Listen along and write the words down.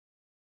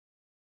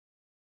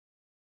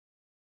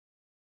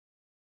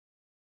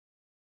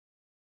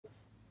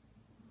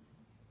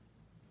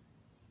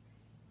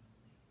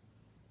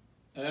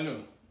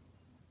Hello.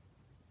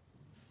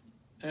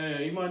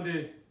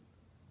 Imande.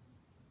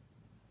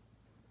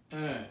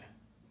 I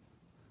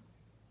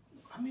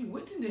mean,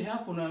 what did they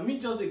happen? I mean,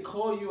 just they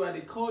call you.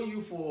 They call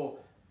you for.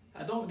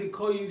 I don't. They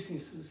call you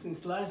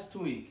since last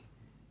week.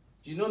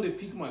 You know they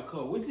pick my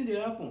call. What did they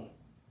happen?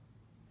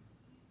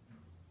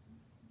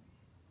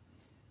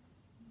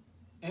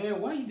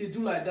 Why you they do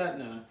like that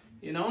now?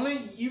 You know, only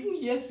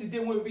even yesterday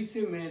when we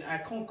say, man, I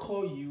can't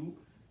call you.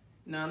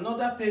 Now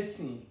another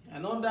person,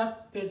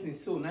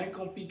 so now I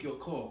can't pick your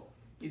call.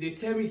 If they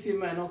tell me, say,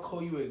 man, I not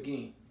call you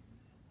again.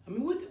 I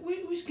mean,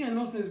 which kind of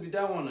nonsense be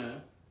that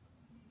one,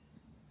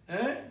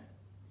 Eh?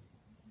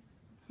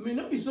 I mean,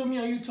 don't be so me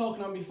and you talk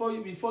now before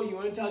you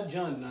enter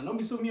John now. Don't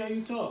be so me and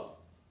you talk.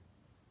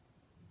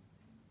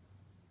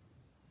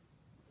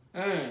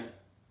 Eh?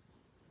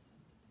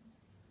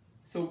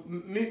 So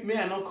may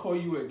I not call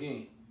you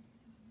again?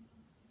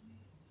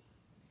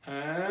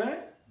 Eh?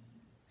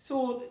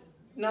 So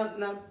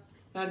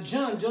now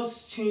John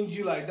just change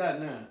you like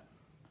that now.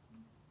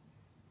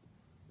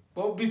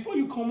 But before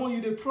you come on,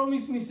 you they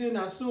promise me say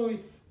now so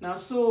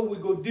we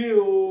go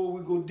deal,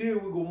 we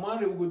go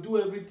marry, we go do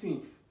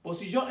everything. But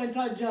you just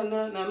enter John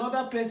now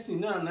another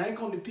person now I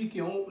come to pick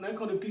your own, now I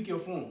come to pick your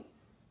phone.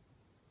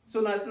 So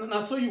now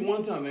so you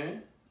want her,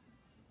 man.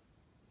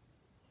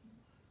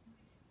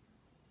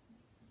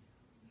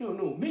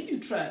 No, make you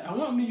try. I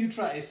want me you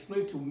try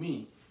explain to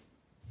me.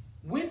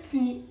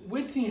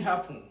 Waiting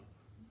happen.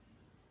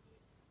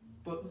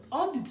 But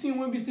all the thing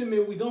when we say,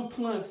 man, we don't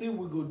plan, say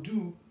we go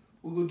do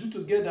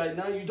together.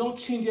 Now you don't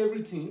change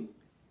everything.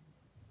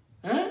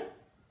 Huh?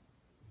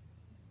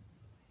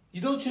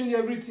 You don't change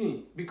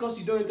everything because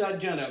you don't enter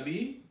Jana,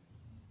 B.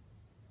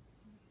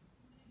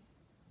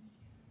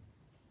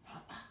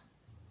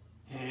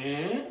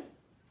 Eh?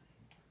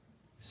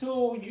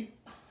 So you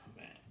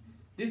man,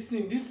 this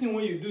thing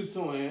when you do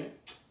so, man.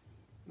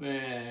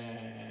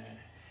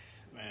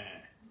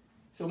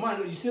 So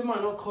man, you say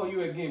man not call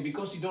you again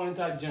because you don't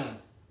enter Jan.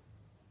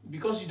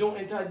 Because you don't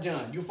enter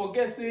Jan. You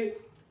forget say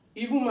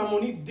even my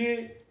money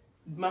did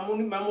the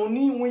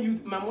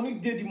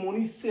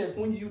money safe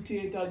when you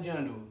enter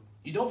Jan though.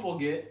 You don't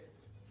forget.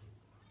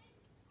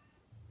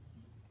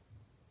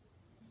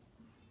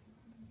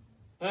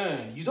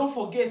 You don't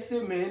forget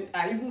say man,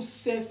 I even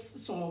set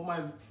some of my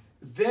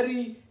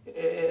very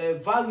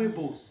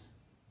valuables.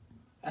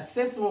 I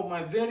said some of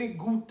my very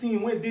good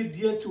things when they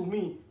dear to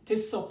me to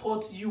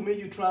support you, make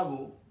you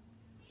travel.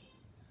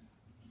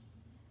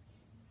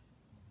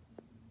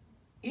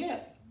 Yeah,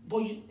 but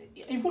you,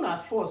 even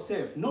at first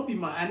self, not be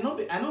my I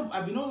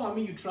be not want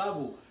me you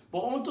travel.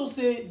 But unto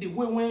say the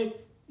way when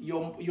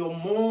your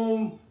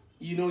mom,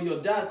 you know,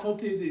 your dad come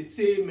to they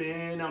say,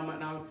 man,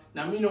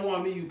 now me no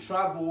want me you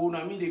travel,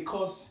 now me they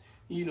cause,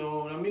 you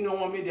know, now me no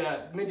want me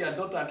their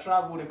daughter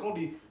travel, they come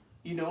the,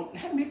 you know,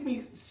 that make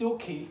me say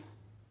okay.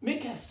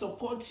 Make I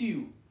support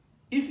you.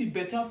 If it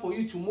better for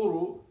you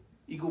tomorrow,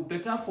 it go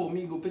better for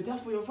me, it go better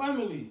for your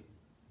family.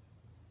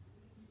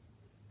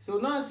 So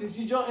now since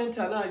you just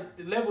enter now,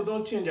 the level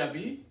don't change,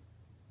 Abi.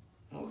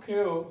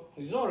 Okay, oh,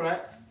 it's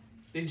alright.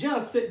 The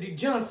giant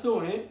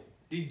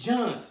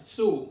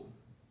so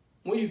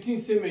when you think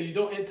say man you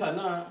don't enter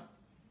now,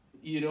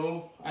 you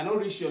know, I don't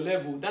reach your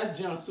level, that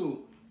giant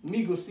so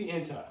me go still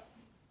enter.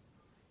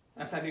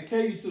 As I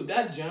tell you so,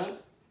 that giant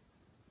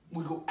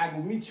I go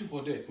meet you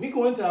for there. Me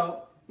go enter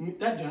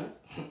that John,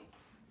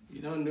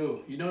 you don't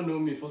know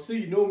me. For say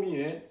you know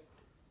me,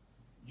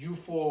 you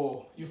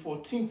for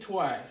think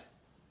twice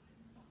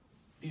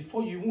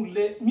before you even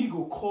let me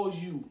go call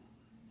you.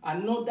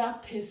 Another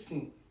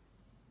person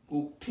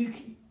go pick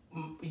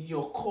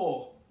your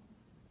call.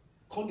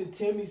 Come to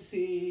tell me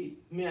say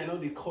me I know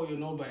they call your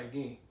number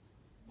again.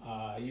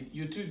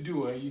 You two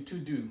do, you two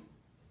do.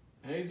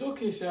 It's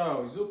okay,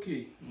 Shao. It's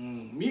okay.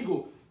 Me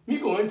go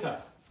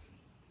enter.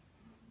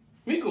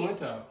 Me go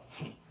enter.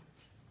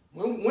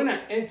 When I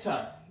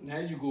enter, now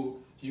you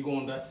go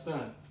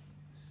understand.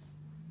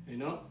 You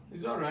know,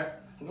 it's alright.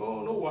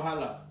 No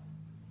wahala.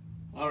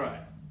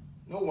 Alright.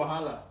 No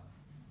wahala.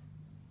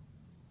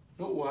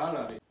 No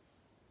wahala.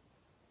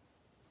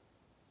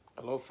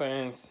 Hello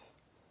fans.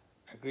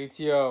 I greet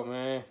y'all,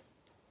 man.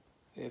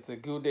 It's a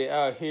good day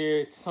out here.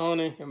 It's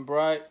sunny and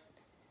bright.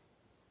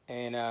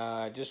 And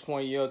I just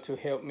want y'all to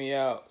help me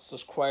out.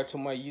 Subscribe to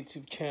my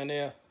YouTube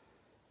channel.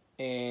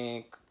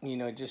 And, you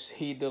know, just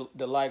hit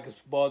the like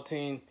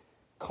button.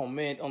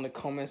 Comment on the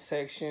comment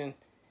section.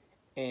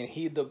 And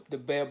hit the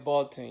bell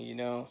button, you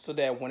know. So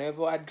that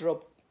whenever I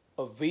drop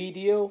a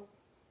video,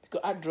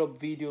 because I drop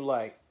video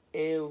like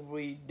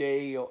every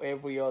day or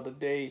every other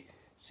day.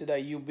 So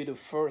that you'll be the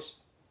first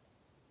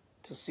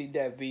to see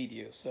that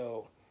video.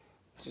 So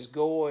just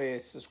go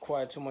ahead,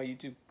 subscribe to my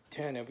YouTube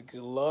channel because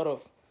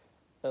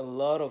a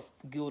lot of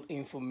good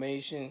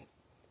information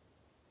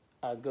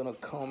are gonna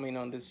come in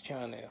on this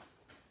channel.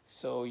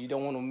 So you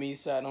don't want to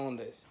miss out on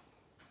this.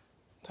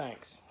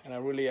 Thanks, and I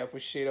really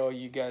appreciate all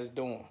you guys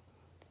doing.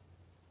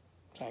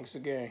 Thanks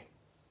again,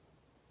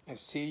 and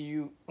see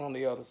you on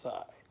the other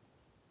side.